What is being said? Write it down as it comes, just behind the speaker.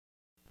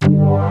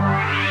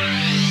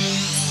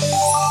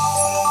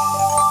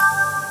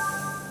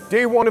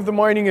Day one of the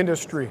mining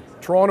industry,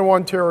 Toronto,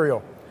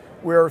 Ontario.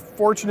 We're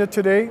fortunate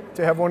today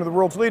to have one of the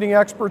world's leading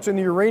experts in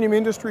the uranium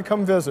industry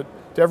come visit,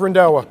 Dev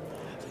Randhawa.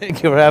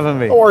 Thank you for having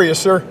me. How are you,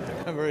 sir?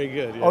 I'm very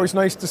good. Yeah. Always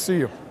nice to see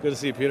you. Good to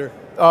see you, Peter.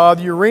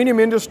 The uranium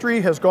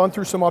industry has gone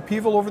through some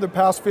upheaval over the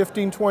past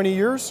 15, 20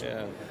 years.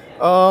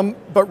 Yeah.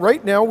 But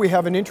right now we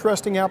have an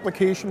interesting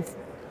application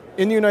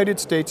in the United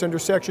States under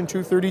Section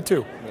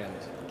 232. Yes.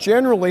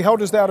 Generally, how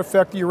does that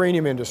affect the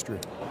uranium industry?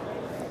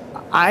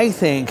 I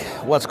think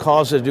what's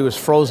caused it to do is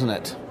frozen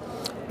it.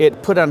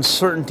 It put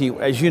uncertainty,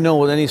 as you know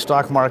with any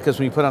stock markets,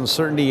 when you put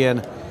uncertainty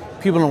in,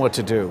 people know what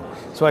to do.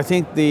 So I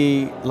think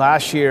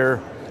last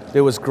year,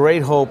 there was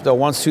great hope that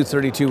once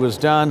 232 was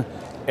done,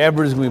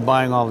 everybody's going to be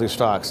buying all these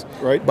stocks.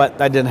 Right. But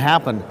that didn't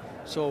happen.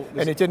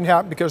 And it didn't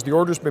happen because the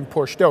order's been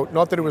pushed out.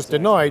 Not that it was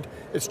denied,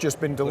 it's just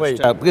been delayed.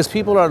 Because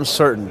people are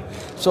uncertain.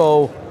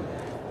 So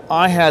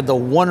I had the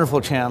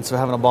wonderful chance of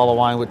having a bottle of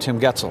wine with Tim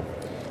Getzel.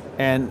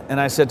 And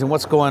I said to him,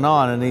 what's going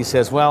on? And he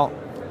says, well,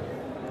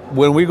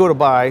 when we go to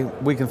buy,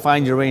 we can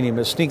find uranium.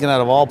 It's sneaking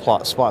out of all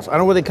spots. I don't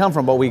know where they come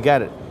from, but we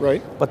get it.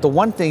 Right. But the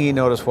one thing he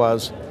noticed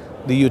was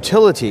the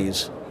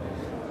utilities,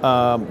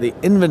 the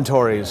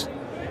inventories.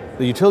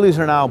 The utilities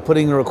are now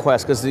putting in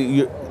requests because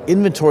the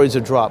inventories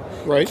have dropped.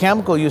 Right.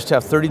 Cameco used to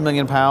have 30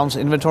 million pounds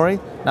inventory.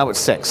 Now it's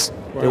 6.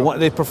 Wow.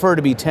 They prefer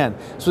to be 10.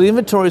 So the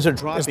inventories are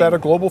dropping. Is that a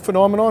global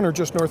phenomenon or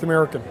just North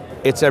American?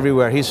 It's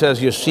everywhere. He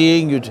says you're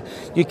seeing,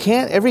 you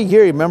can't, every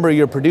year, remember,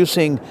 you're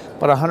producing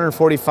about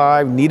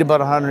 145, need about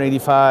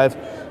 185.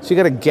 So you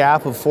got a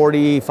gap of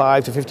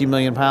 45 to 50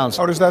 million pounds.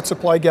 How does that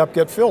supply gap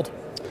get filled?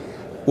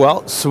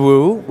 Well,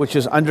 SWU, which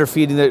is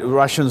underfeeding that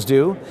Russians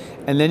do,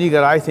 and then you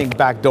got, I think,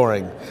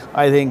 backdooring.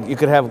 I think you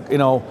could have,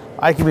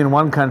 I can be in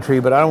one country,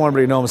 but I don't want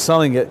everybody to know I'm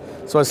selling it,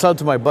 so I sell it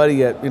to my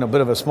buddy at, a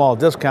bit of a small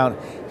discount.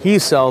 He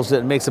sells it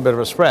and makes a bit of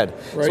a spread.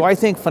 Right. So I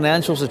think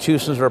financial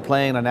institutions are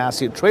playing an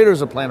asset,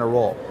 traders are playing a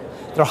role.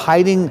 They're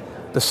hiding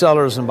the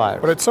sellers and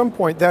buyers. But at some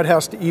point that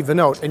has to even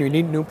out and you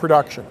need new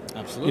production.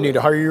 Absolutely. You need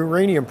a higher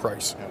uranium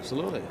price.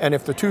 Absolutely. And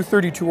if the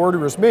 232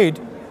 order is made,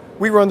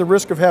 we run the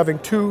risk of having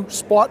 2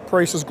 spot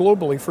prices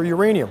globally for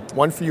uranium.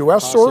 One for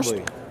US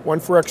sourced, one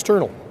for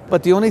external.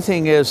 But the only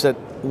thing is that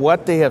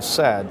what they have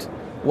said,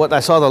 what I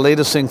saw the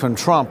latest thing from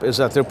Trump is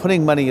that they're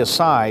putting money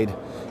aside.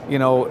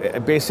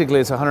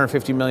 Basically it's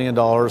 $150 million.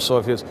 So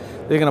if they're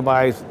going to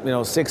buy,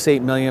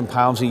 6-8 million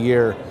pounds a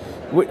year.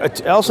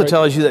 It also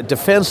tells you that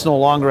defense no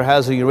longer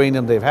has the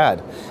uranium they've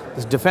had.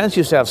 The defense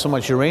used to have so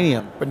much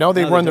uranium. But now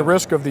they run the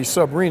risk of these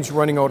submarines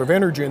running out of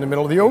energy in the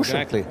middle of the ocean.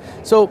 Exactly.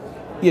 So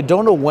you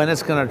don't know when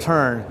it's going to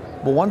turn.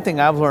 But one thing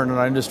I've learned in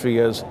our industry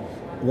is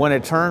when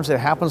it turns, it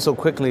happens so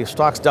quickly,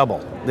 stocks double.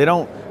 They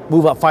don't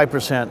move up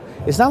 5%.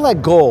 It's not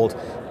like gold.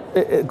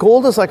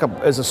 Gold is like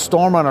a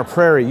storm on a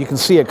prairie. You can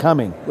see it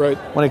coming. Right.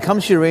 When it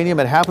comes to uranium,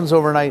 it happens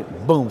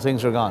overnight, boom,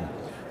 things are gone.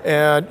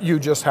 And you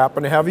just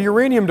happen to have a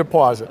uranium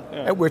deposit,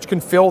 which can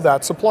fill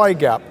that supply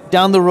gap.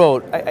 Down the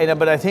road,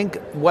 but I think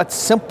what's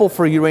simple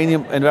for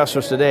uranium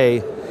investors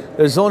today,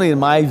 there's only, in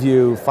my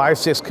view,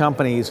 5-6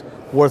 companies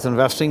worth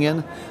investing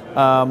in.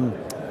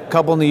 A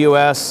couple in the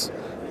US,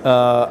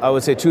 I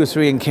would say 2 or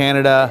 3 in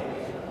Canada,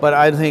 but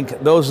I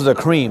think those are the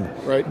cream.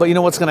 Right. But you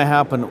know what's going to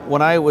happen?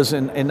 When I was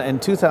in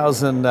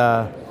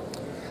 2005,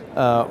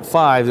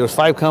 there was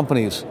 5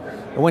 companies.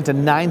 It went to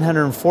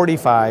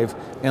 945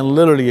 in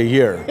literally a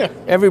year. Yeah.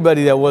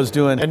 Everybody that was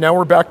doing... And now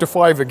we're back to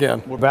 5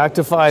 again. We're back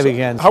to 5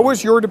 again. How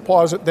is your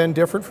deposit then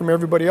different from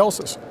everybody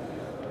else's?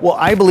 Well,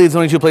 I believe there's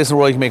only 2 places in the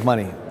world you can make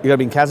money. You got to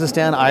be in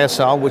Kazakhstan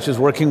ISL, which is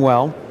working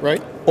well.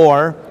 Right.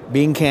 Or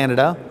be in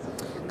Canada,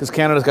 because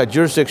Canada's got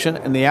jurisdiction,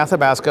 and the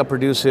Athabasca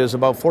produces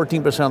about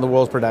 14% of the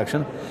world's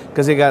production,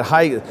 because they got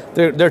high,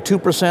 they're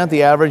 2%,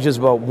 the average is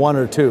about 1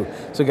 or 2.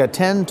 So you got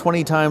 10,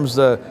 20 times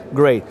the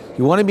grade.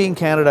 You want to be in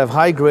Canada, have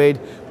high grade,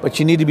 but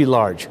you need to be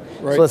large.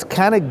 Right. So it's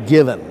kind of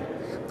given.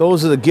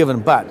 Those are the given,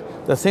 but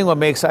the thing what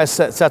makes us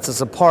sets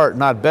us apart,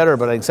 not better,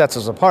 but I think sets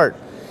us apart,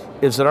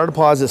 is that our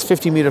deposit is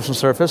 50 meters from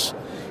surface,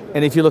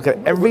 and if you look at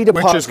every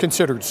deposit... Which is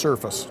considered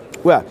surface.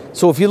 Well,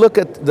 so if you look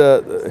at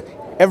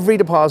every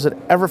deposit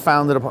ever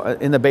found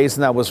in the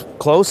basin that was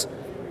close,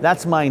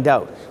 that's mined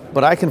out.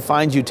 But I can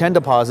find you 10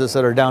 deposits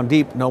that are down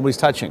deep, nobody's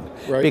touching,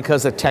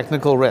 because of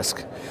technical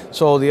risk.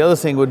 So the other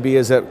thing would be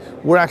is that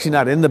we're actually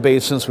not in the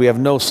basins, we have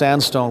no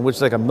sandstone, which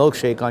is like a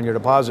milkshake on your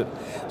deposit.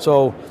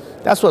 So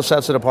that's what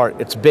sets it apart.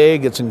 It's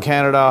big, it's in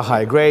Canada,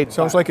 high grade.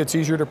 Sounds like it's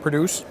easier to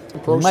produce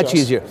and process. Much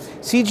easier.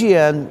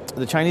 CGN,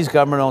 the Chinese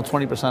government owns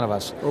 20% of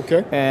us.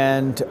 Okay.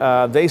 And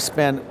they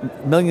spend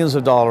millions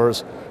of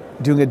dollars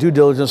doing a due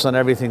diligence on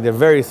everything. They're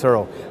very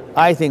thorough.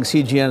 I think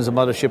CGN is the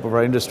mothership of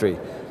our industry.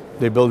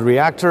 They build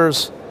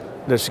reactors,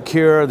 they're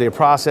secure, they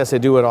process, they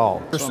do it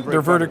all.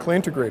 They're vertically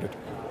integrated.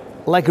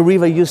 Like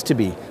Areva used to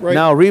be. Right.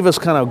 Now Areva's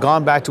kind of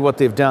gone back to what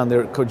they've done.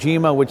 They're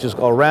Kojima, which is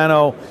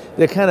Orano,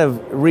 they're kind of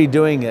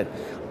redoing it.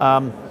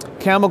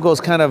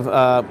 Cameco's kind of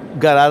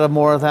got out of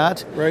more of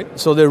that. Right.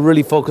 So they're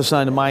really focused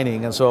on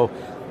mining. And so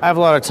I have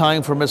a lot of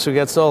time for Mr.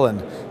 Getzel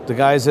and the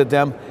guys at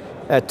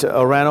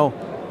Orano.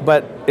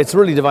 but it's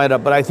really divided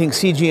up. But I think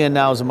CGN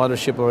now is a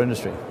mothership of our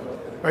industry.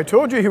 I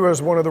told you he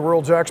was one of the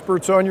world's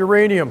experts on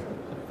uranium.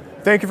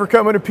 Thank you for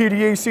coming to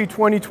PDAC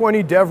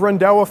 2020, Dev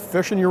Randhawa,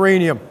 Fission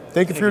Uranium.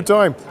 Thank you for your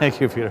time. Thank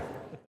you, Peter.